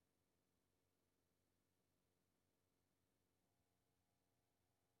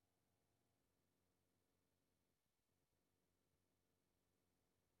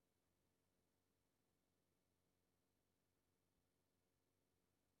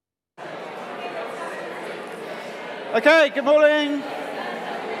Okay, good morning.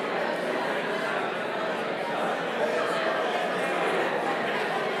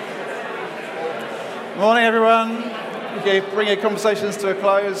 Morning, everyone. Okay, bring your conversations to a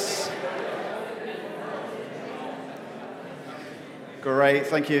close. Great,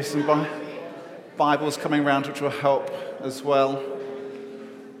 thank you. Some Bibles coming around which will help as well.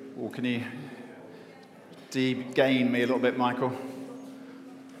 Or can you de-gain me a little bit, Michael?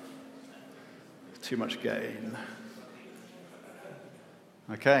 Too much gain.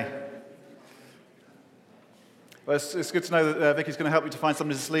 Okay. Well, it's good to know that Vicky's going to help you to find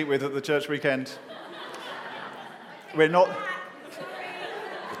somebody to sleep with at the church weekend. We're not...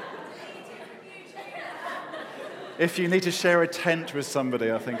 If you need to share a tent with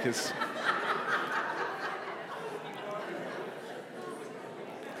somebody, I think is...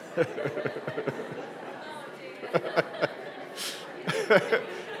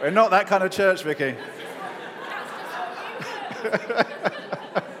 We're not that kind of church, Vicky.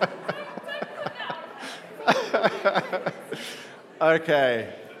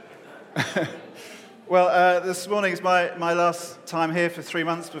 Okay. Well, this morning is my last time here for 3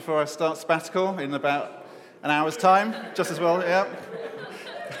 months before I start sabbatical in about an hour's time, just as well, yeah.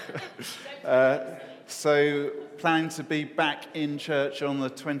 So planning to be back in church on the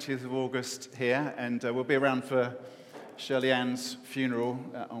 20th of August here, and we'll be around for Shirley Ann's funeral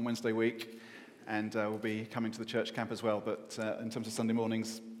on Wednesday week, and we'll be coming to the church camp as well, but in terms of Sunday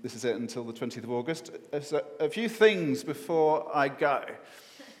mornings, this is it until the 20th of August. So a few things before I go.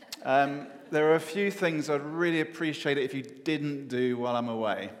 There are a few things I'd really appreciate it if you didn't do while I'm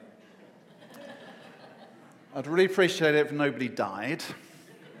away. I'd really appreciate it if nobody died.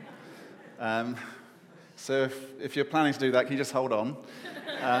 So if you're planning to do that, can you just hold on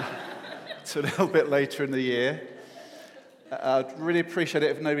to a little bit later in the year? I'd really appreciate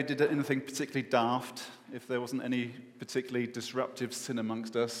it if nobody did anything particularly daft, if there wasn't any particularly disruptive sin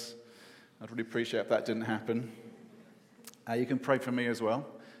amongst us. I'd really appreciate if that didn't happen. You can pray for me as well,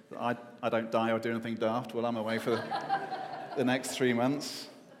 that I don't die or do anything daft while I'm away for the next 3 months.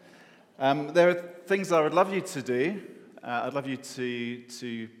 There are things I would love you to do. I'd love you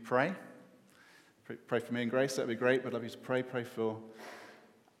to pray. Pray for me and Grace, that'd be great, but I'd love you to pray for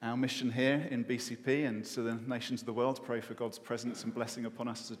our mission here in BCP and to the nations of the world. Pray for God's presence and blessing upon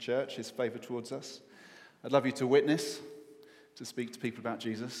us as a church, His favor towards us. I'd love you to witness, to speak to people about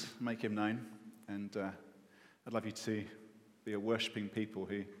Jesus, make Him known, and I'd love you to be a worshipping people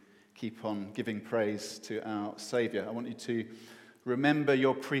who keep on giving praise to our Savior. I want you to remember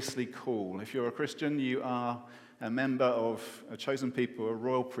your priestly call. If you're a Christian, you are a member of a chosen people, a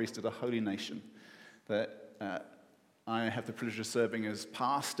royal priesthood, a holy nation. That I have the privilege of serving as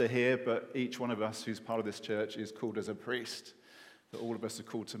pastor here, but each one of us who's part of this church is called as a priest. That all of us are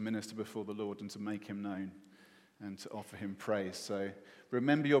called to minister before the Lord and to make Him known and to offer Him praise. So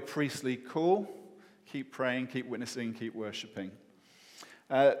remember your priestly call. Keep praying, keep witnessing, keep worshipping.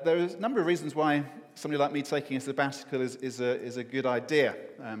 There are a number of reasons why somebody like me taking a sabbatical is a good idea.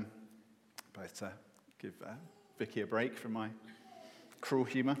 Both give Vicky a break from my cruel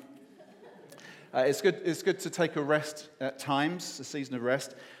humour. It's good to take a rest at times, a season of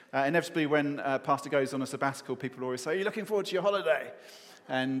rest. Inevitably, when a pastor goes on a sabbatical, people always say, "Are you looking forward to your holiday?"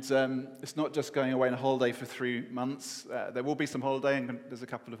 And it's not just going away on a holiday for 3 months. There will be some holiday, and there's a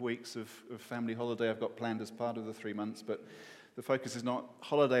couple of weeks of family holiday I've got planned as part of the 3 months. But the focus is not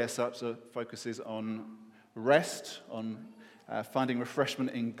holiday as such. The focus is on rest, on finding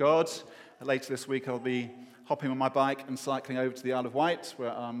refreshment in God. Later this week, I'll be hopping on my bike and cycling over to the Isle of Wight,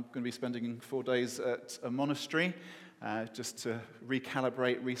 where I'm going to be spending 4 days at a monastery, just to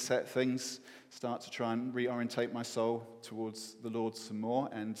recalibrate, reset things, start to try and reorientate my soul towards the Lord some more,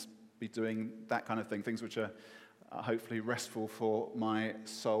 and be doing that kind of thing, things which are hopefully restful for my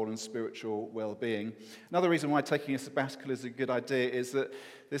soul and spiritual well-being. Another reason why taking a sabbatical is a good idea is that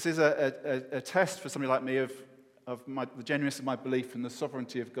this is a test for somebody like me of the genuineness of my belief in the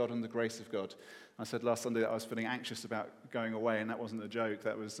sovereignty of God and the grace of God. I said last Sunday that I was feeling anxious about going away, and that wasn't a joke.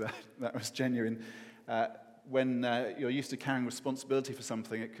 That was genuine. When you're used to carrying responsibility for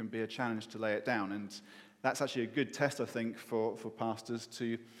something, it can be a challenge to lay it down, and that's actually a good test, I think, for pastors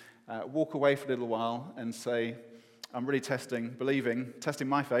to walk away for a little while and say, I'm really testing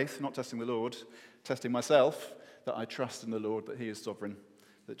my faith, not testing the Lord, testing myself, that I trust in the Lord, that He is sovereign,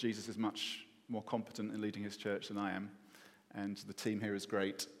 that Jesus is much more competent in leading His church than I am, and the team here is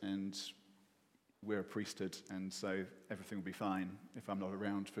great, and we're a priesthood, and so everything will be fine if I'm not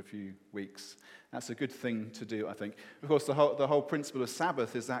around for a few weeks. That's a good thing to do, I think. Of course, the whole principle of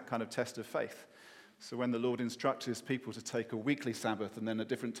Sabbath is that kind of test of faith. So when the Lord instructs His people to take a weekly Sabbath and then at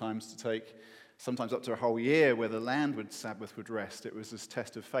different times to take sometimes up to a whole year where the land Sabbath would rest. It was this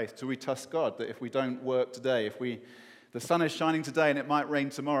test of faith. Do we trust God that if we don't work today, the sun is shining today and it might rain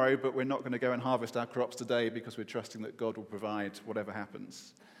tomorrow, but we're not going to go and harvest our crops today because we're trusting that God will provide whatever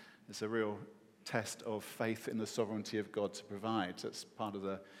happens? It's a real test of faith in the sovereignty of God to provide. That's part of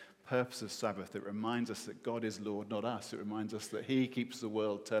the purpose of Sabbath. It reminds us that God is Lord, not us. It reminds us that he keeps the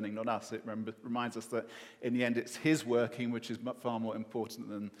world turning, not us. It reminds us that in the end it's his working, which is far more important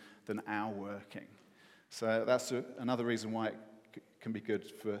than our working. So that's another reason why it can be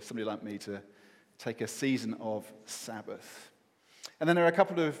good for somebody like me to take a season of Sabbath. And then there are a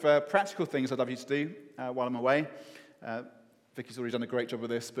couple of practical things I'd love you to do while I'm away. Vicky's already done a great job with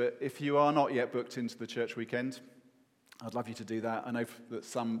this, but if you are not yet booked into the church weekend, I'd love you to do that. I know that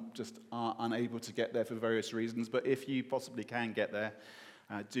some just are unable to get there for various reasons, but if you possibly can get there,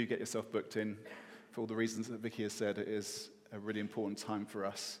 do get yourself booked in. For all the reasons that Vicky has said, it is a really important time for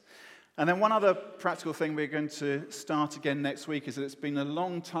us. And then one other practical thing we're going to start again next week is that it's been a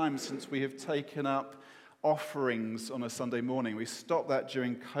long time since we have taken up offerings on a Sunday morning. We stopped that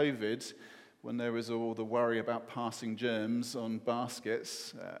during COVID, when there was all the worry about passing germs on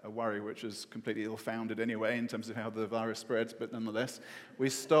baskets, a worry which was completely ill-founded anyway in terms of how the virus spreads, but nonetheless, we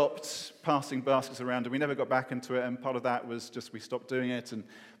stopped passing baskets around and we never got back into it, and part of that was just we stopped doing it, and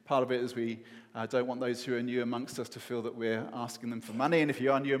part of it is we don't want those who are new amongst us to feel that we're asking them for money, and if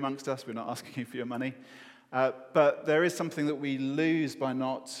you are new amongst us, we're not asking you for your money. But there is something that we lose by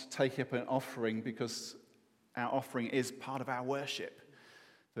not taking up an offering, because our offering is part of our worship.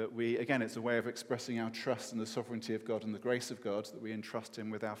 That again, it's a way of expressing our trust in the sovereignty of God and the grace of God, that we entrust him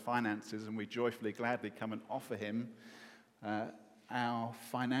with our finances and we joyfully, gladly come and offer him our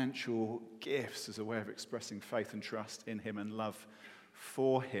financial gifts as a way of expressing faith and trust in him and love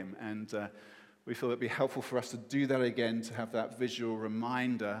for him. And we feel it'd be helpful for us to do that again, to have that visual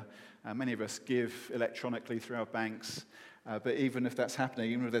reminder. Many of us give electronically through our banks, but even if that's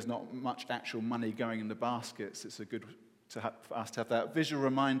happening, even if there's not much actual money going in the baskets, it's a good for us to have that visual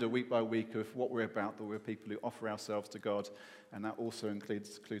reminder week by week of what we're about, that we're people who offer ourselves to God, and that also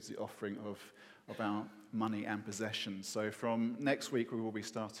includes the offering of our money and possessions. So from next week, we will be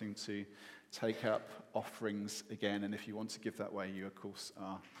starting to take up offerings again, and if you want to give that way, you, of course,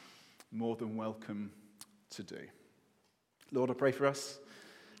 are more than welcome to do. Lord, I pray for us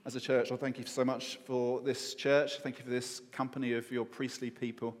as a church. I thank you so much for this church. Thank you for this company of your priestly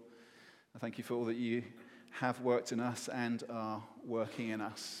people. I thank you for all that you have worked in us and are working in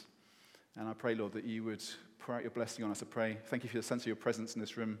us. And I pray, Lord, that you would pour out your blessing on us. I pray, thank you for the sense of your presence in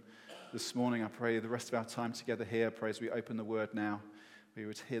this room this morning. I pray the rest of our time together here, I pray as we open the word now, we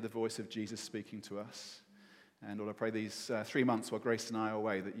would hear the voice of Jesus speaking to us. And Lord, I pray these 3 months while Grace and I are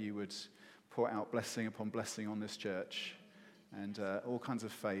away, that you would pour out blessing upon blessing on this church, and all kinds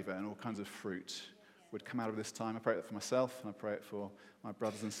of favor and all kinds of fruit would come out of this time. I pray it for myself, and I pray it for my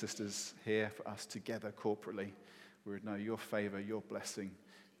brothers and sisters here, for us together corporately. We would know your favor, your blessing,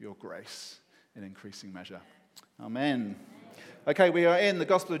 your grace in increasing measure. Amen. Okay, we are in the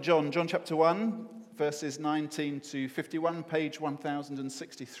Gospel of John, John chapter 1, verses 19 to 51, page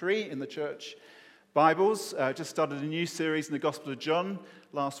 1063 in the church Bibles. Just started a new series in the Gospel of John.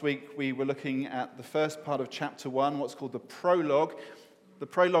 Last week we were looking at the first part of chapter 1, what's called the prologue. The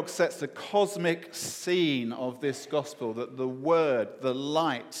prologue sets the cosmic scene of this gospel, that the word, the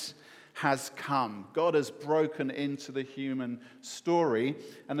light, has come. God has broken into the human story.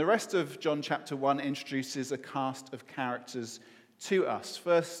 And the rest of John chapter 1 introduces a cast of characters to us.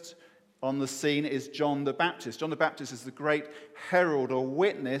 First on the scene is John the Baptist. John the Baptist is the great herald or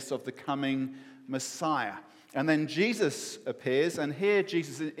witness of the coming Messiah. And then Jesus appears, and here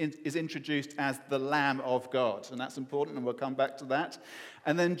Jesus is introduced as the Lamb of God. And that's important, and we'll come back to that.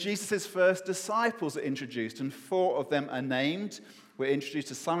 And then Jesus' first disciples are introduced, and 4 of them are named. We're introduced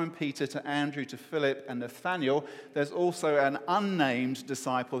to Simon Peter, to Andrew, to Philip, and Nathanael. There's also an unnamed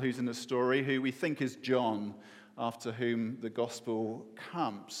disciple who's in the story, who we think is John, after whom the gospel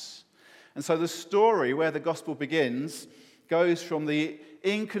comes. And so the story, where the gospel begins, goes from the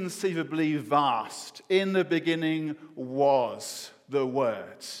inconceivably vast, in the beginning was the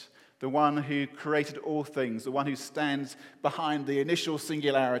Word, the one who created all things, the one who stands behind the initial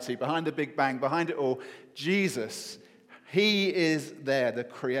singularity, behind the Big Bang, behind it all, Jesus. He is there, the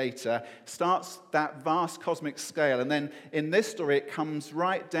creator, starts that vast cosmic scale. And then in this story, it comes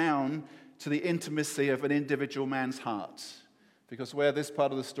right down to the intimacy of an individual man's heart. Because where this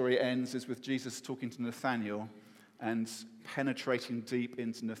part of the story ends is with Jesus talking to Nathanael and penetrating deep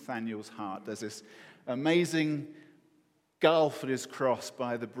into Nathanael's heart. There's this amazing gulf that is crossed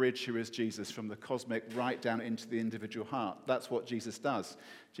by the bridge who is Jesus, from the cosmic right down into the individual heart. That's what Jesus does.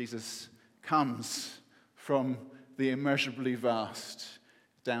 Jesus comes from the immeasurably vast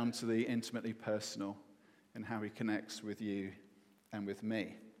down to the intimately personal in how he connects with you and with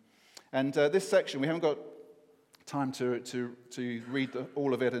me. And this section, we haven't got time to read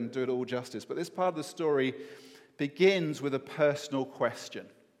all of it and do it all justice, but this part of the story begins with a personal question.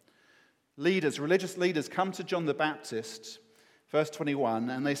 Religious leaders come to John the Baptist, verse 21,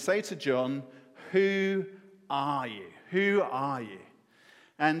 and they say to John, "Who are you? Who are you?"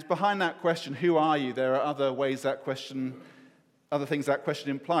 And behind that question, "Who are you?" there are other things that question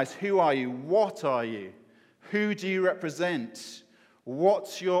implies. Who are you? What are you? Who do you represent?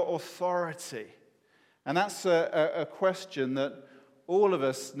 What's your authority? And that's a question that all of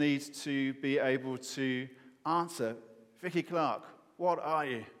us need to be able to answer. Vicky Clark, what are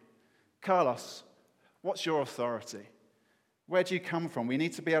you? Carlos, what's your authority? Where do you come from? We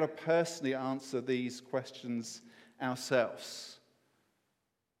need to be able to personally answer these questions ourselves.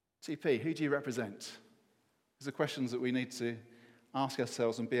 TP, who do you represent? These are questions that we need to ask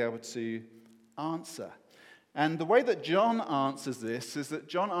ourselves and be able to answer. And the way that John answers this is that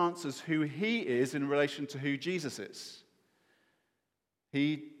John answers who he is in relation to who Jesus is.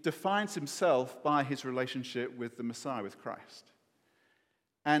 He defines himself by his relationship with the Messiah, with Christ.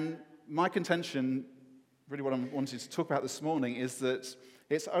 And my contention, really what I'm wanting to talk about this morning, is that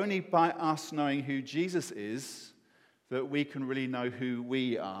it's only by us knowing who Jesus is that we can really know who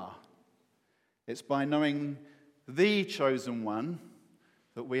we are. It's by knowing the chosen one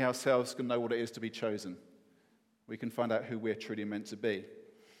that we ourselves can know what it is to be chosen. We can find out who we're truly meant to be.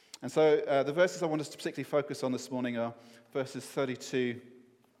 And so the verses I want us to particularly focus on this morning are verses 32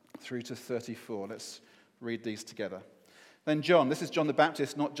 through to 34. Let's read these together. Then John, this is John the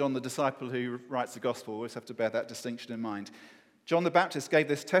Baptist, not John the disciple who writes the gospel. We always have to bear that distinction in mind. John the Baptist gave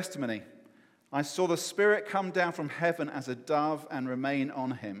this testimony. "I saw the Spirit come down from heaven as a dove and remain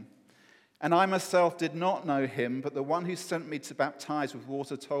on him. And I myself did not know him, but the one who sent me to baptize with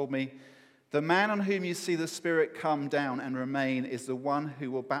water told me, 'The man on whom you see the Spirit come down and remain is the one who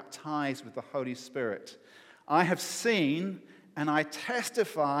will baptize with the Holy Spirit. I have seen and I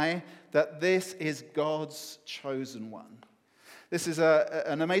testify that this is God's chosen one.'" This is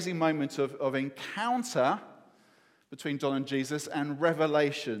an amazing moment of encounter between John and Jesus and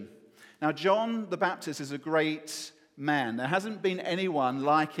revelation. Now, John the Baptist is a great man. There hasn't been anyone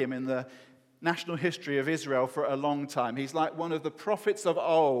like him in the national history of Israel for a long time. He's like one of the prophets of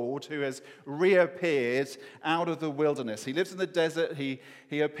old who has reappeared out of the wilderness. He lives in the desert. He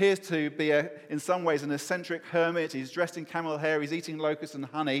appears to be, in some ways, an eccentric hermit. He's dressed in camel hair. He's eating locusts and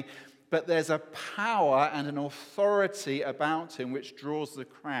honey. But there's a power and an authority about him which draws the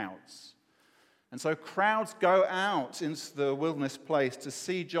crowds. And so crowds go out into the wilderness place to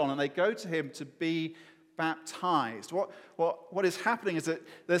see John, and they go to him to be baptized. What is happening is that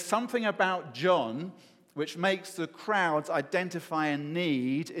there's something about John which makes the crowds identify a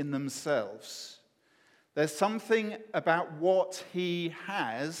need in themselves. There's something about what he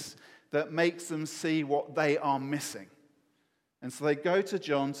has that makes them see what they are missing. And so they go to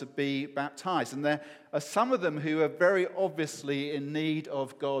John to be baptized. And there are some of them who are very obviously in need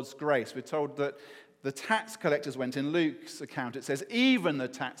of God's grace. We're told that the tax collectors went. In Luke's account, it says, even the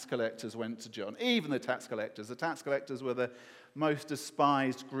tax collectors went to John. Even the tax collectors. The tax collectors were the most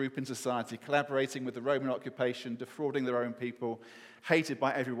despised group in society, collaborating with the Roman occupation, defrauding their own people, hated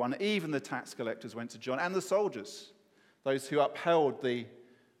by everyone. Even the tax collectors went to John. And the soldiers, those who upheld the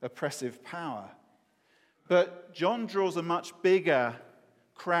oppressive power. But John draws a much bigger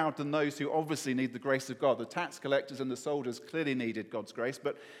crowd than those who obviously need the grace of God. The tax collectors and the soldiers clearly needed God's grace,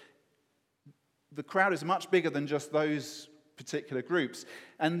 but the crowd is much bigger than just those particular groups.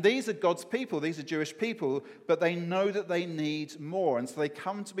 And these are God's people, these are Jewish people, but they know that they need more. And so they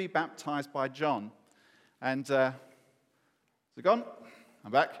come to be baptized by John. And, is it gone?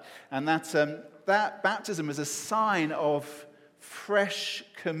 I'm back. And that baptism is a sign of fresh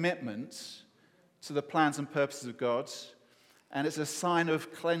commitment to the plans and purposes of God, and it's a sign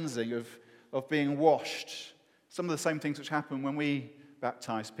of cleansing, of being washed. Some of the same things which happen when we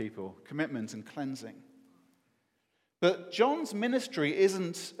baptize people, commitment and cleansing. But John's ministry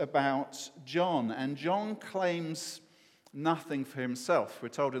isn't about John, and John claims nothing for himself. We're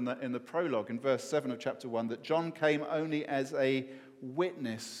told in the prologue, in verse 7 of chapter 1, that John came only as a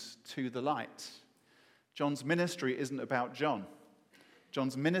witness to the light. John's ministry isn't about John.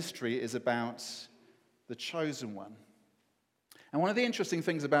 John's ministry is about the chosen one. And one of the interesting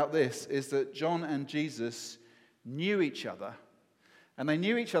things about this is that John and Jesus knew each other, and they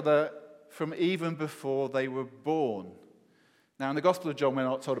knew each other from even before they were born. Now, in the Gospel of John, we're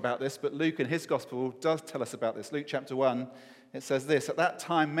not told about this, but Luke in his Gospel does tell us about this. Luke chapter 1, it says this: "At that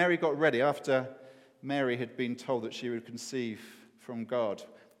time Mary got ready," after Mary had been told that she would conceive from God.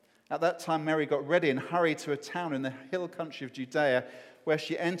 "At that time Mary got ready and hurried to a town in the hill country of Judea, where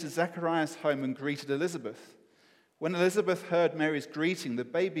she entered Zechariah's home and greeted Elizabeth. When Elizabeth heard Mary's greeting, the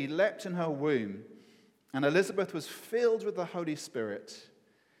baby leapt in her womb, and Elizabeth was filled with the Holy Spirit.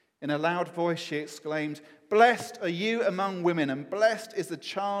 In a loud voice she exclaimed, 'Blessed are you among women, and blessed is the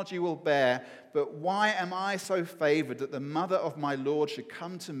child you will bear. But why am I so favored that the mother of my Lord should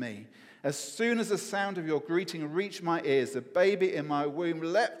come to me? As soon as the sound of your greeting reached my ears, the baby in my womb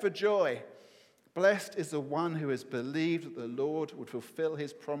leapt for joy. Blessed is the one who has believed that the Lord would fulfill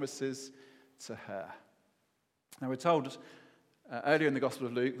his promises to her.'" Now we're told earlier in the Gospel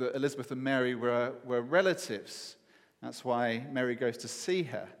of Luke that Elizabeth and Mary were relatives. That's why Mary goes to see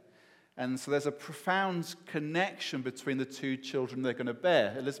her. And so there's a profound connection between the two children they're going to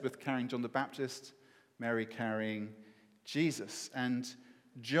bear. Elizabeth carrying John the Baptist, Mary carrying Jesus. And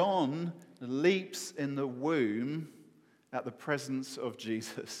John leaps in the womb at the presence of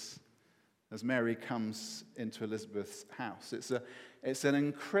Jesus as Mary comes into Elizabeth's house. It's an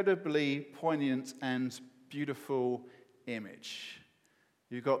incredibly poignant and beautiful image.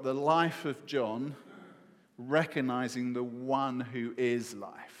 You've got the life of John recognizing the one who is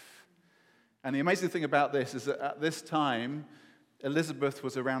life. And the amazing thing about this is that at this time, Elizabeth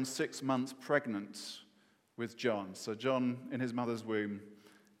was around 6 months pregnant with John. So John in his mother's womb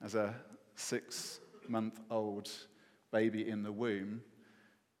as a 6-month-old baby in the womb.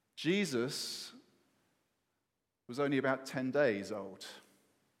 Jesus was only about 10 days old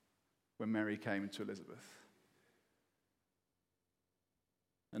when Mary came to Elizabeth.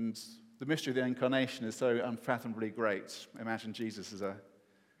 And the mystery of the incarnation is so unfathomably great. Imagine Jesus as a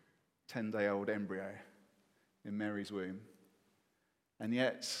 10-day-old embryo in Mary's womb. And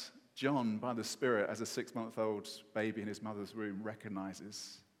yet, John, by the Spirit, as a 6-month-old baby in his mother's womb,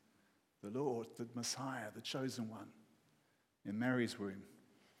 recognizes the Lord, the Messiah, the chosen one, in Mary's womb,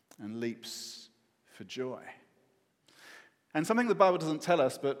 and leaps for joy. And something the Bible doesn't tell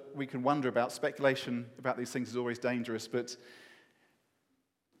us, but we can wonder about, speculation about these things is always dangerous, but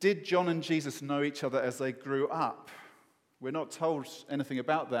did John and Jesus know each other as they grew up? We're not told anything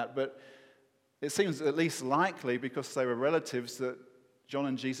about that, but it seems at least likely, because they were relatives, that John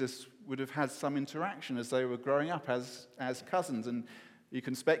and Jesus would have had some interaction as they were growing up as cousins. And you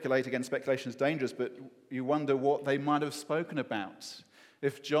can speculate, again, speculation is dangerous, but you wonder what they might have spoken about.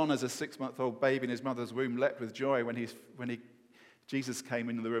 If John, as a 6-month-old baby in his mother's womb, leapt with joy when Jesus came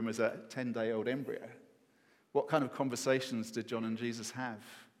into the room as a 10-day-old embryo, what kind of conversations did John and Jesus have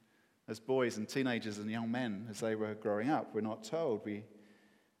as boys and teenagers and young men as they were growing up? We're not told. We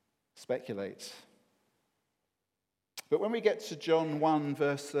speculate. But when we get to John 1,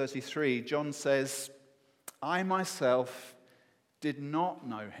 verse 33, John says, "I myself did not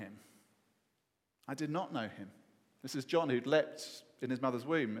know him." I did not know him. This is John, who'd leapt in his mother's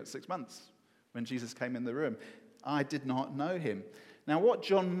womb at 6 months when Jesus came in the room. I did not know him. Now, what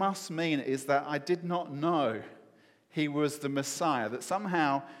John must mean is that I did not know he was the Messiah, that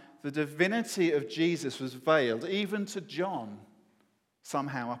somehow the divinity of Jesus was veiled, even to John,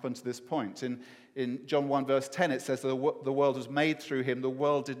 somehow up until this point. In John 1, verse 10, it says that the world was made through him, the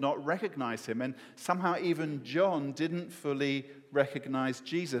world did not recognize him, and somehow even John didn't fully recognize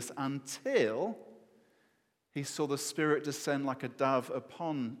Jesus until he saw the Spirit descend like a dove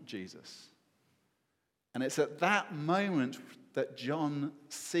upon Jesus. And it's at that moment that John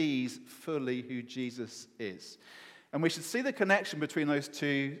sees fully who Jesus is. And we should see the connection between those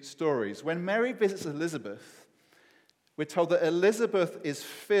two stories. When Mary visits Elizabeth, we're told that Elizabeth is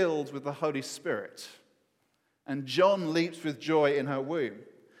filled with the Holy Spirit, and John leaps with joy in her womb.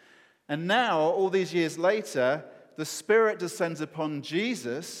 And now, all these years later, the Spirit descends upon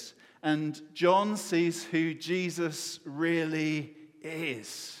Jesus, and John sees who Jesus really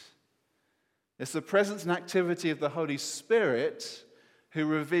is. It's the presence and activity of the Holy Spirit who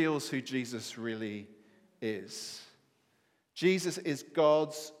reveals who Jesus really is. Jesus is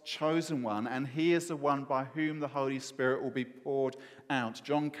God's chosen one, and he is the one by whom the Holy Spirit will be poured out.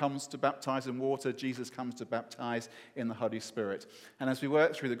 John comes to baptize in water, Jesus comes to baptize in the Holy Spirit. And as we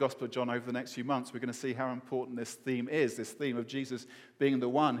work through the Gospel of John over the next few months, we're going to see how important this theme is, this theme of Jesus being the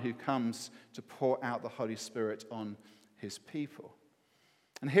one who comes to pour out the Holy Spirit on his people.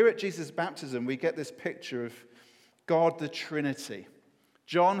 And here at Jesus' baptism, we get this picture of God the Trinity.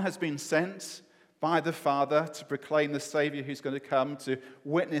 John has been sent by the Father to proclaim the Savior who's going to come, to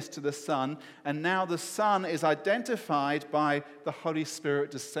witness to the Son. And now the Son is identified by the Holy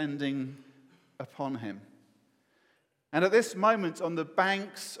Spirit descending upon him. And at this moment, on the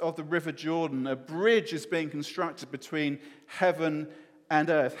banks of the River Jordan, a bridge is being constructed between heaven and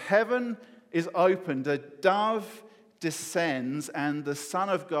earth. Heaven is opened, a dove descends, and the Son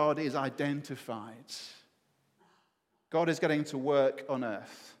of God is identified. God is getting to work on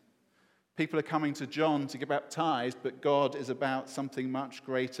earth. People are coming to John to get baptized, but God is about something much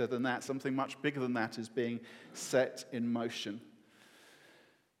greater than that. Something much bigger than that is being set in motion.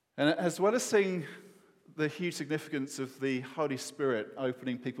 And as well as seeing the huge significance of the Holy Spirit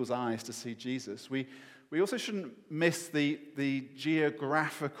opening people's eyes to see Jesus, we also shouldn't miss the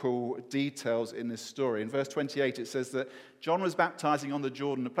geographical details in this story. In verse 28, it says that John was baptizing on the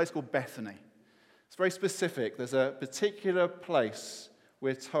Jordan, a place called Bethany. It's very specific. There's a particular place,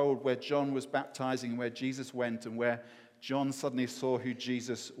 we're told, where John was baptizing, where Jesus went, and where John suddenly saw who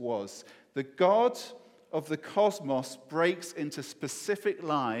Jesus was. The God of the cosmos breaks into specific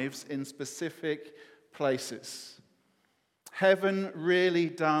lives in specific places. Heaven really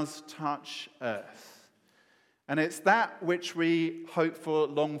does touch earth. And it's that which we hope for,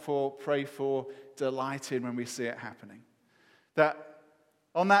 long for, pray for, delight in when we see it happening. That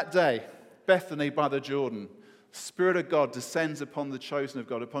on that day, Bethany by the Jordan, Spirit of God descends upon the chosen of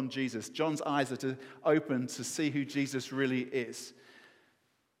God, upon Jesus. John's eyes are open to see who Jesus really is.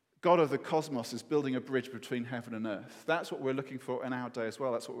 God of the cosmos is building a bridge between heaven and earth. That's what we're looking for in our day as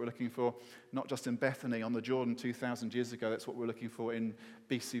well. That's what we're looking for, not just in Bethany on the Jordan 2,000 years ago. That's what we're looking for in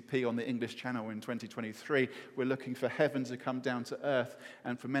BCP on the English Channel in 2023. We're looking for heaven to come down to earth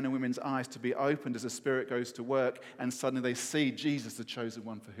and for men and women's eyes to be opened as the Spirit goes to work and suddenly they see Jesus, the chosen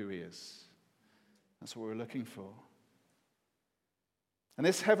one, for who he is. That's what we're looking for. And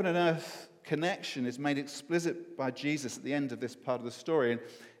this heaven and earth connection is made explicit by Jesus at the end of this part of the story.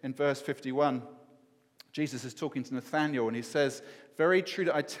 In verse 51, Jesus is talking to Nathanael and he says, "Very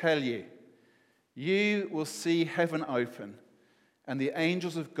truly I tell you, you will see heaven open and the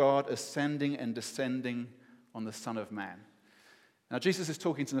angels of God ascending and descending on the Son of Man." Now Jesus is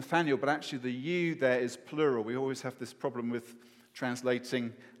talking to Nathanael, but actually the you there is plural. We always have this problem with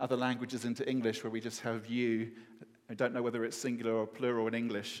translating other languages into English where we just have you. I don't know whether it's singular or plural in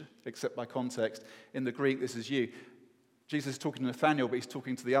English, except by context. In the Greek, this is you. Jesus is talking to Nathanael, but he's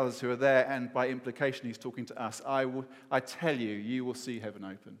talking to the others who are there, and by implication, he's talking to us. I tell you, you will see heaven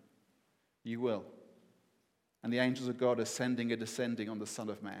open. You will. And the angels of God ascending and descending on the Son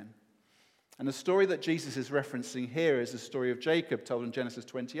of Man. And the story that Jesus is referencing here is the story of Jacob, told in Genesis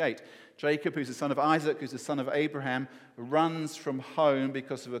 28. Jacob, who's the son of Isaac, who's the son of Abraham, runs from home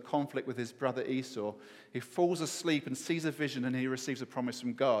because of a conflict with his brother Esau. He falls asleep and sees a vision, and he receives a promise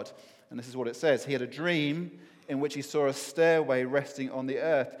from God. And this is what it says. He had a dream in which he saw a stairway resting on the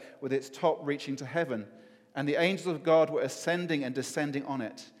earth, with its top reaching to heaven. And the angels of God were ascending and descending on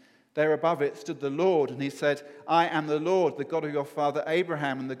it. There above it stood the Lord, and he said, "I am the Lord, the God of your father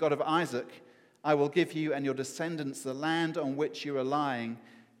Abraham and the God of Isaac. I will give you and your descendants the land on which you are lying.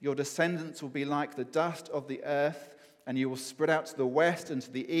 Your descendants will be like the dust of the earth, and you will spread out to the west and to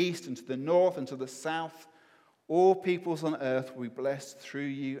the east and to the north and to the south. All peoples on earth will be blessed through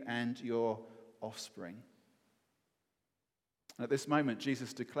you and your offspring." And at this moment,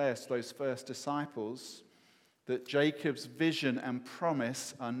 Jesus declares to those first disciples that Jacob's vision and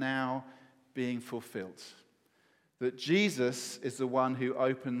promise are now being fulfilled. That Jesus is the one who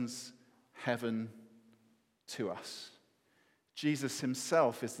opens heaven to us. Jesus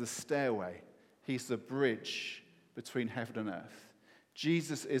himself is the stairway. He's the bridge between heaven and earth.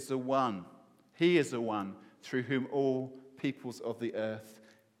 Jesus is the one. He is the one through whom all peoples of the earth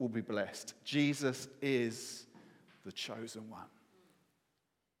will be blessed. Jesus is the chosen one.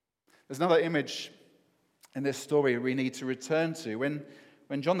 There's another image in this story we need to return to.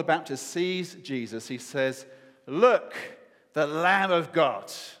 When John the Baptist sees Jesus, he says, "Look, the Lamb of God."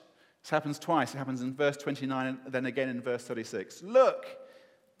 This happens twice. It happens in verse 29 and then again in verse 36. Look,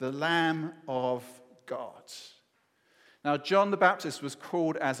 the Lamb of God. Now, John the Baptist was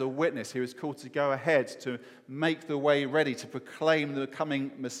called as a witness. He was called to go ahead, to make the way ready, to proclaim the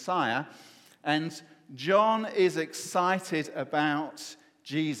coming Messiah. And John is excited about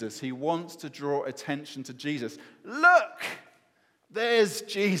Jesus. He wants to draw attention to Jesus. Look, there's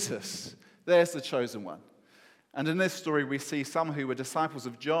Jesus. There's the chosen one. And in this story, we see some who were disciples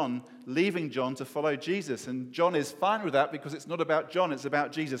of John leaving John to follow Jesus. And John is fine with that because it's not about John, it's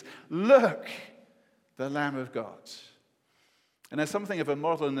about Jesus. Look, the Lamb of God. And there's something of a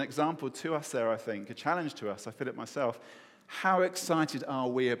model and an example to us there, I think, a challenge to us. I feel it myself. How excited are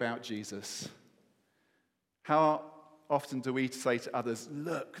we about Jesus? How often do we say to others,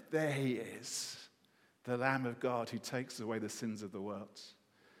 look, there he is, the Lamb of God who takes away the sins of the world?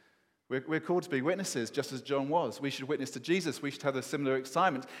 We're called to be witnesses, just as John was. We should witness to Jesus. We should have a similar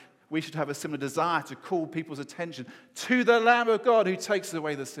excitement. We should have a similar desire to call people's attention to the Lamb of God who takes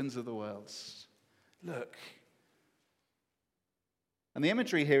away the sins of the world. Look. And the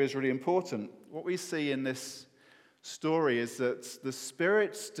imagery here is really important. What we see in this story is that the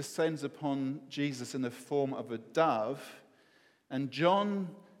Spirit descends upon Jesus in the form of a dove, and John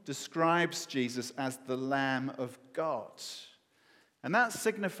describes Jesus as the Lamb of God. And that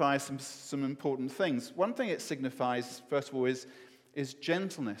signifies some important things. One thing it signifies, first of all, is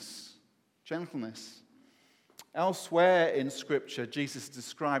gentleness. Gentleness. Elsewhere in Scripture, Jesus is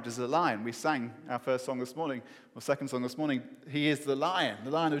described as a lion. We sang our first song this morning, or second song this morning, he is the Lion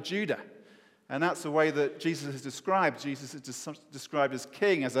of Judah. And that's the way that Jesus is described. Jesus is described as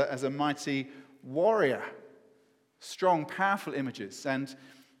king, as a mighty warrior. Strong, powerful images. And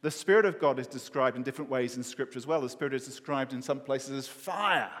the Spirit of God is described in different ways in Scripture as well. The Spirit is described in some places as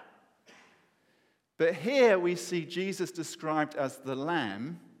fire. But here we see Jesus described as the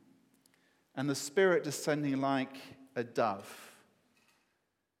Lamb, and the Spirit descending like a dove.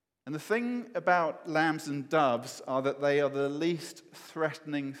 And the thing about lambs and doves are that they are the least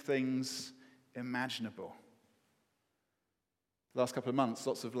threatening things imaginable. The last couple of months,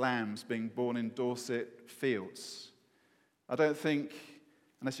 lots of lambs being born in Dorset fields. I don't think,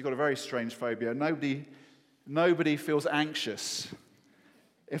 unless you've got a very strange phobia, nobody feels anxious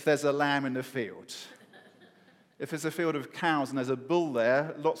if there's a lamb in the field. If it's a field of cows and there's a bull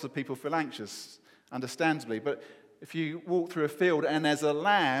there, lots of people feel anxious, understandably. But if you walk through a field and there's a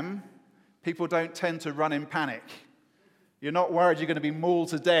lamb, people don't tend to run in panic. You're not worried you're going to be mauled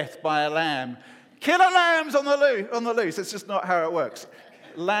to death by a lamb. Killer lambs on the loose. It's just not how it works.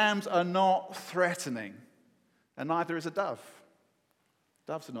 Lambs are not threatening, and neither is a dove.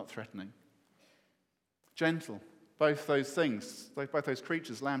 Doves are not threatening. Gentle, both those things, both those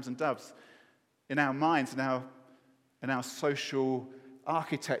creatures, lambs and doves, in our minds, in our social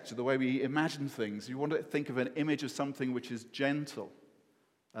architecture, the way we imagine things, you want to think of an image of something which is gentle.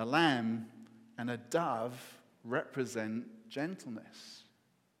 A lamb and a dove represent gentleness.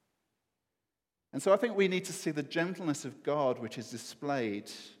 And so I think we need to see the gentleness of God which is displayed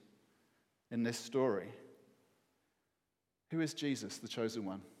in this story. Who is Jesus, the chosen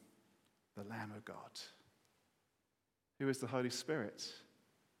one? The Lamb of God. Who is the Holy Spirit?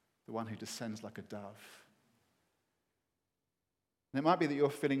 The one who descends like a dove. And it might be that you're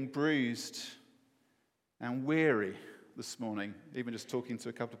feeling bruised and weary this morning, even just talking to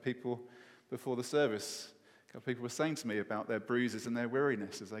a couple of people before the service. A couple of people were saying to me about their bruises and their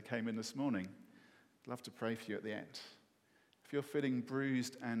weariness as they came in this morning. I'd love to pray for you at the end. If you're feeling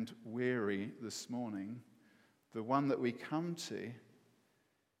bruised and weary this morning, the one that we come to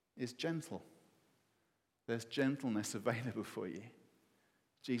is gentle. There's gentleness available for you.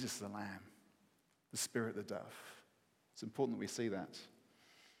 Jesus the Lamb, the Spirit the dove. It's important that we see that.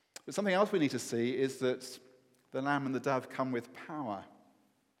 But something else we need to see is that the lamb and the dove come with power.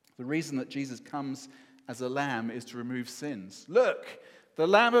 The reason that Jesus comes as a lamb is to remove sins. Look, the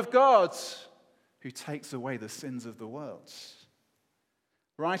Lamb of God who takes away the sins of the world.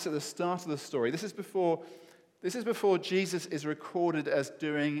 Right at the start of the story, this is before Jesus is recorded as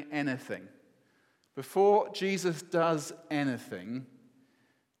doing anything. Before Jesus does anything,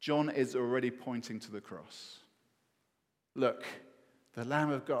 John is already pointing to the cross. Look, the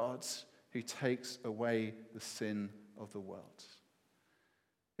Lamb of God who takes away the sin of the world.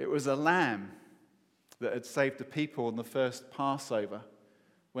 It was a lamb that had saved the people on the first Passover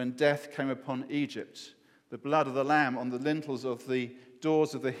when death came upon Egypt. The blood of the lamb on the lintels of the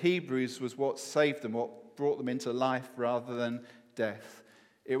doors of the Hebrews was what saved them, what brought them into life rather than death.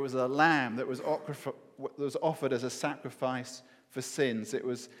 It was a lamb that was offered as a sacrifice for sins. It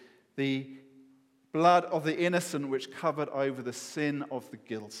was the blood of the innocent which covered over the sin of the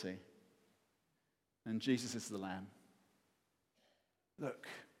guilty. And Jesus is the Lamb. Look,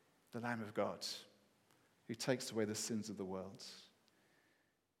 the Lamb of God who takes away the sins of the world.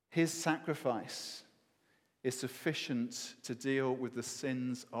 His sacrifice is sufficient to deal with the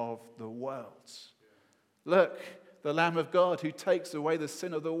sins of the world. Look, the Lamb of God who takes away the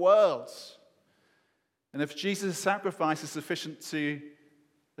sin of the world. And if Jesus' sacrifice is sufficient to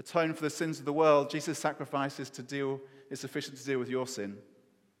atone for the sins of the world, Jesus' sacrifice is sufficient to deal with your sin.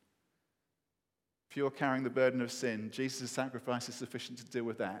 If you're carrying the burden of sin, Jesus' sacrifice is sufficient to deal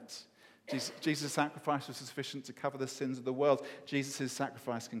with that. Jesus' sacrifice was sufficient to cover the sins of the world. Jesus'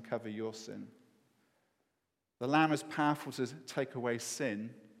 sacrifice can cover your sin. The Lamb is powerful to take away sin,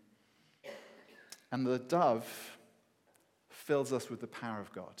 and the dove fills us with the power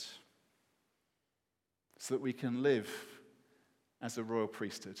of God so that we can live as a royal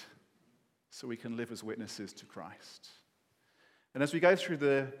priesthood. so we can live as witnesses to Christ. And as we go through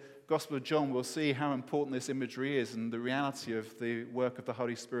the Gospel of John, we'll see how important this imagery is and the reality of the work of the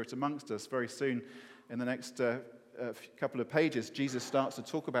Holy Spirit amongst us. Very soon, in the next couple of pages, Jesus starts to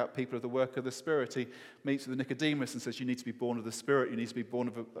talk about people of the work of the Spirit. He meets with Nicodemus and says, you need to be born of the Spirit, you need to be born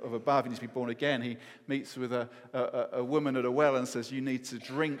of above, you need to be born again. He meets with a woman at a well and says, you need to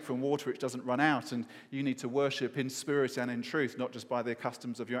drink from water which doesn't run out, and you need to worship in spirit and in truth, not just by the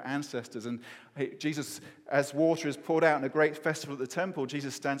customs of your ancestors. And Jesus, as water is poured out in a great festival at the temple,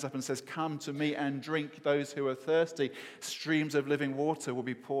 Jesus stands up and says, come to me and drink, those who are thirsty. Streams of living water will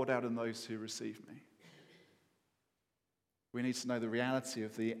be poured out on those who receive me. We need to know the reality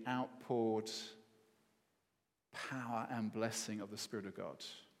of the outpoured power and blessing of the Spirit of God,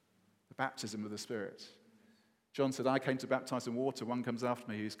 the baptism of the Spirit. John said, I came to baptize in water. One comes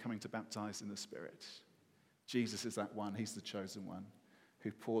after me who's coming to baptize in the Spirit. Jesus is that one. He's the chosen one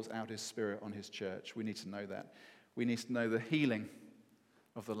who pours out his Spirit on his church. We need to know that. We need to know the healing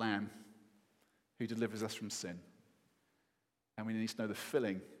of the Lamb who delivers us from sin. And we need to know the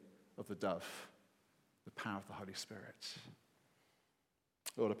filling of the dove, the power of the Holy Spirit.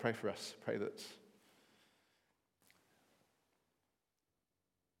 Lord, I pray for us. Pray that,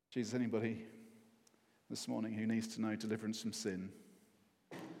 Jesus, anybody this morning who needs to know deliverance from sin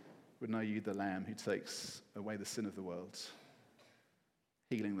would know you, the Lamb who takes away the sin of the world,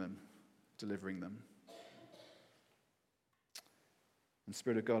 healing them, delivering them. And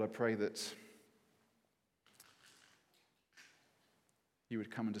Spirit of God, I pray that you would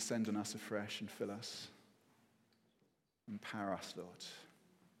come and descend on us afresh and fill us. Empower us, Lord.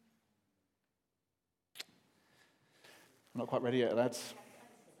 I'm not quite ready yet, lads.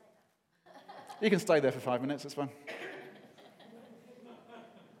 You can stay there for 5 minutes, it's fine.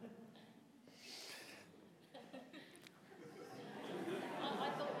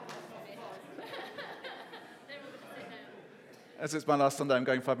 As it's my last Sunday, I'm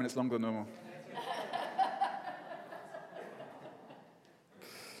going 5 minutes longer than normal.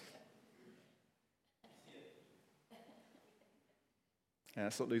 Yeah,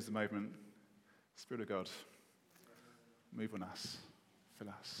 let's not lose the moment. Spirit of God, move on us, fill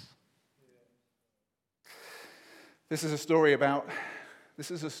us. This is a story about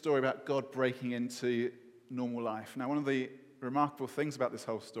God breaking into normal life. Now, one of the remarkable things about this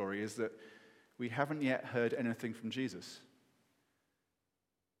whole story is that we haven't yet heard anything from Jesus.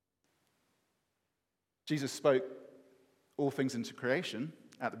 Jesus spoke all things into creation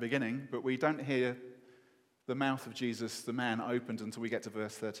at the beginning, but we don't hear the mouth of Jesus, the man, opened until we get to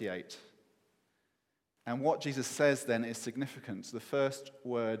verse 38. And what Jesus says then is significant. The first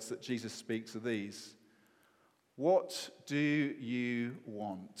words that Jesus speaks are these: what do you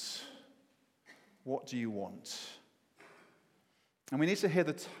want? What do you want? And we need to hear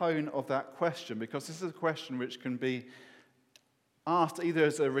the tone of that question, because this is a question which can be asked either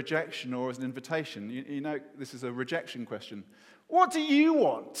as a rejection or as an invitation. You know, this is a rejection question. What do you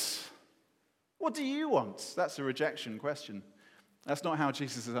want? What do you want? That's a rejection question. That's not how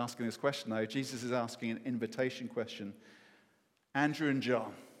Jesus is asking this question, though. Jesus is asking an invitation question. Andrew and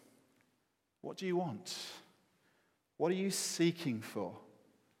John, what do you want? What are you seeking for?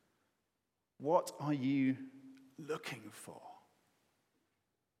 What are you looking for?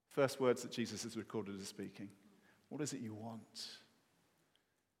 First words that Jesus is recorded as speaking. What is it you want?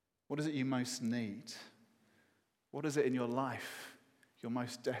 What is it you most need? What is it in your life you're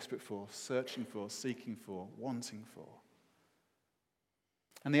most desperate for, searching for, seeking for, wanting for?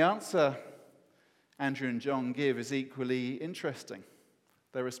 And the answer Andrew and John give is equally interesting.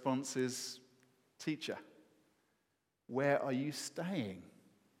 Their response is, teacher, where are you staying?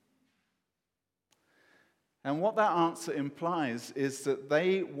 And what that answer implies is that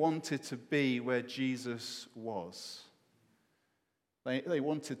they wanted to be where Jesus was. They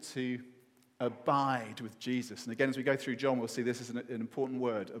wanted to abide with Jesus. And again, as we go through John, we'll see this is an important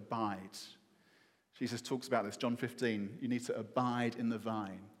word, abide. Jesus talks about this, John 15. You need to abide in the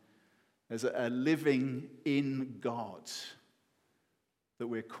vine. There's a living in God that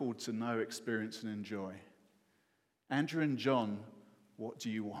we're called to know, experience, and enjoy. Andrew and John, what do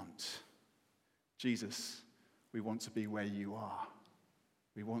you want? Jesus, we want to be where you are.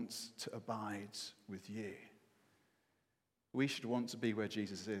 We want to abide with you. We should want to be where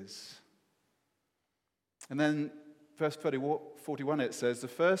Jesus is. And then verse 41, it says, the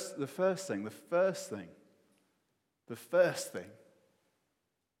first thing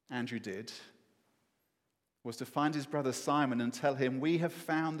Andrew did was to find his brother Simon and tell him, we have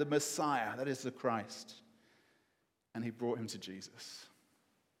found the Messiah, that is the Christ. And he brought him to Jesus.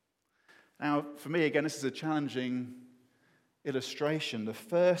 Now, for me, again, this is a challenging illustration, the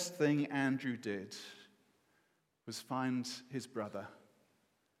first thing Andrew did was find his brother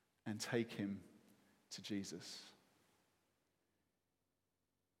and take him to Jesus.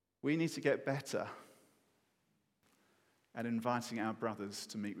 We need to get better at inviting our brothers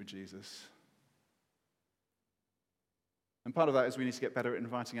to meet with Jesus. And part of that is we need to get better at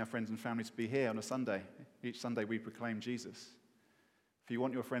inviting our friends and family to be here on a Sunday. Each Sunday we proclaim Jesus. If you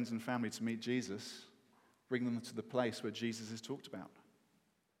want your friends and family to meet Jesus, bring them to the place where Jesus is talked about.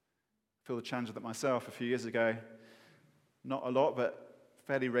 I feel the challenge of that myself a few years ago. Not a lot, but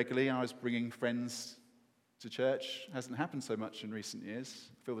fairly regularly I was bringing friends to church. It hasn't happened so much in recent years.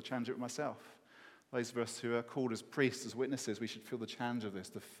 I feel the challenge of it myself. Those of us who are called as priests, as witnesses, we should feel the challenge of this.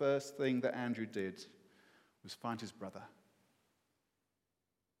 The first thing that Andrew did was find his brother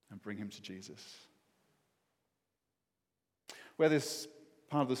and bring him to Jesus. Where this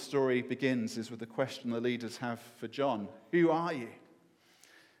part of the story begins is with the question the leaders have for John. Who are you?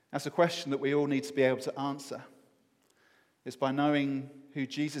 That's a question that we all need to be able to answer. It's by knowing who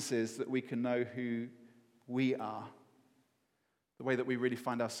Jesus is that we can know who we are. The way that we really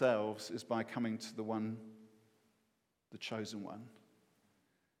find ourselves is by coming to the one, the chosen one.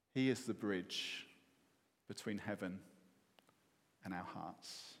 He is the bridge between heaven and our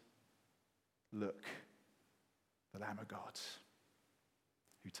hearts. Look, the Lamb of God,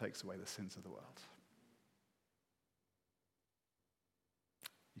 who takes away the sins of the world.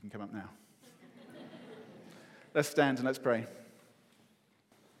 You can come up now. Let's stand and let's pray.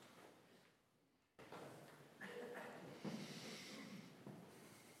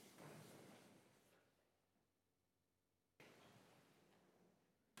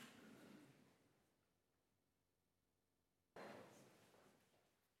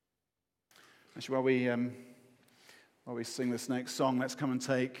 Actually, while we sing this next song, let's come and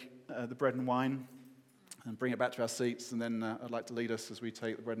take the bread and wine and bring it back to our seats. And then I'd like to lead us as we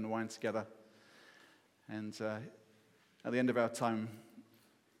take the bread and the wine together. And at the end of our time,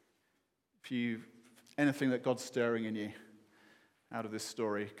 if anything that God's stirring in you out of this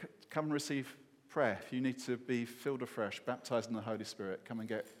story, come and receive prayer. If you need to be filled afresh, baptized in the Holy Spirit, come and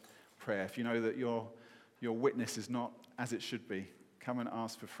get prayer. If you know that your witness is not as it should be, come and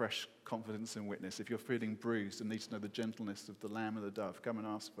ask for fresh confidence and witness. If you're feeling bruised and need to know the gentleness of the lamb and the dove, come and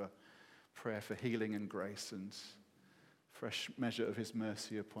ask for prayer for healing and grace and fresh measure of his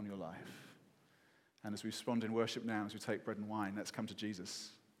mercy upon your life. And as we respond in worship now, as we take bread and wine, let's come to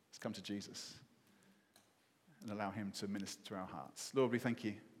Jesus. Let's come to Jesus and allow him to minister to our hearts. Lord, we thank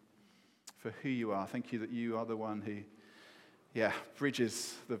you for who you are. Thank you that you are the one who,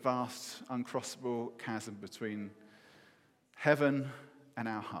 bridges the vast, uncrossable chasm between heaven and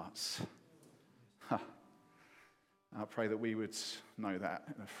our hearts. I pray that we would know that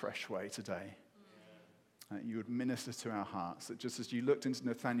in a fresh way today. That you would minister to our hearts, that just as you looked into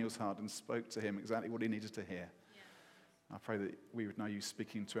Nathanael's heart and spoke to him exactly what he needed to hear, I pray that we would know you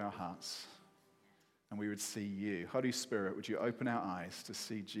speaking to our hearts and we would see you. Holy Spirit, would you open our eyes to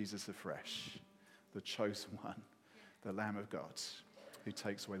see Jesus afresh, the chosen one, the Lamb of God, who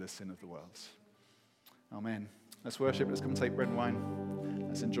takes away the sin of the world. Amen. Let's worship. Let's come and take bread and wine.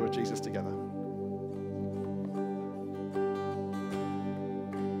 Let's enjoy Jesus together.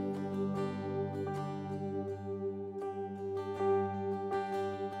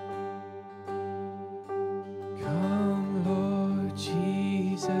 Come, Lord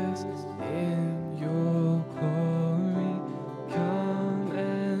Jesus, in your glory. Come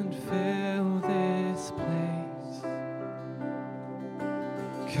and fill this place.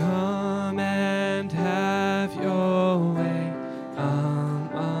 Come and have your way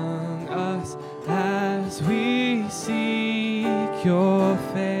among us as we seek your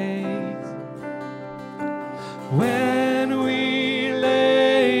face. When we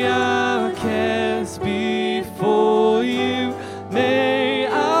lay our cares before you, may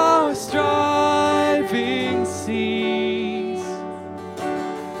our striving cease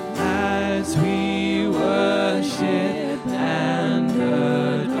as we worship and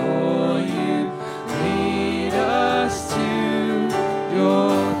adore you. Lead us to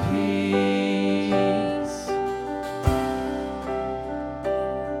your peace.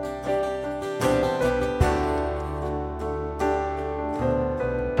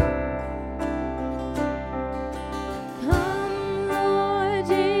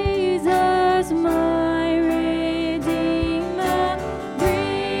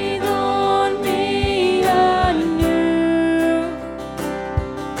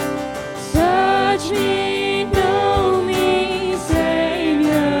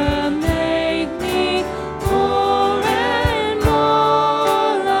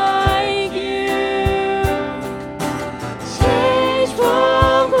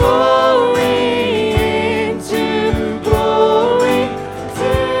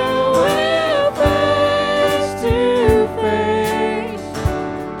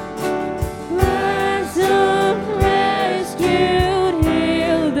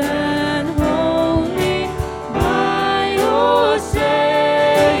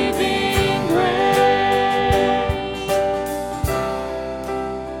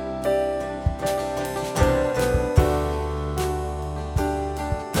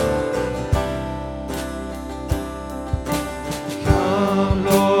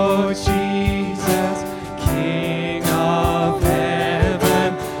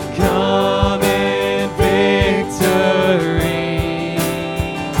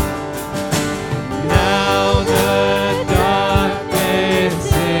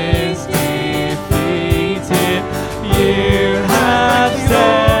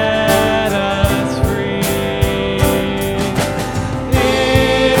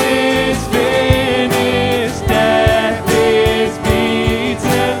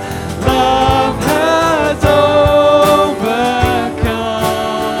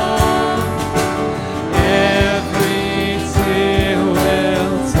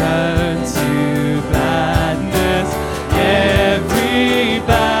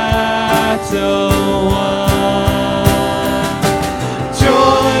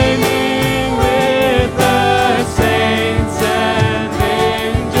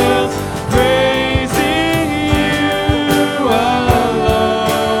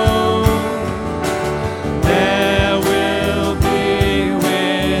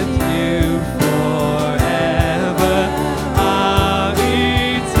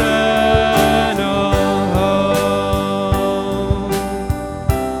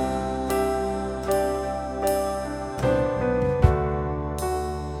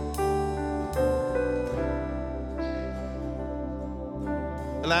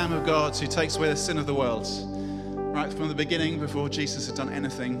 Lamb of God who takes away the sin of the world. Right from the beginning, before Jesus had done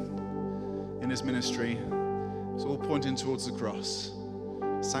anything in his ministry, it's all pointing towards the cross.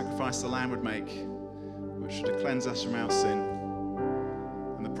 Sacrifice the Lamb would make, which should cleanse us from our sin,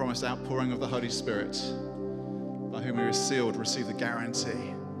 and the promised outpouring of the Holy Spirit, by whom we are sealed, receive the guarantee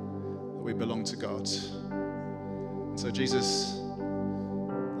that we belong to God. And so Jesus,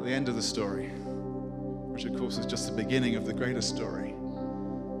 at the end of the story, which of course is just the beginning of the greater story,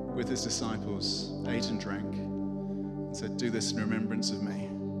 with his disciples, ate and drank, and said, "Do this in remembrance of me."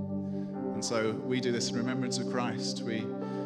 And so we do this in remembrance of Christ. We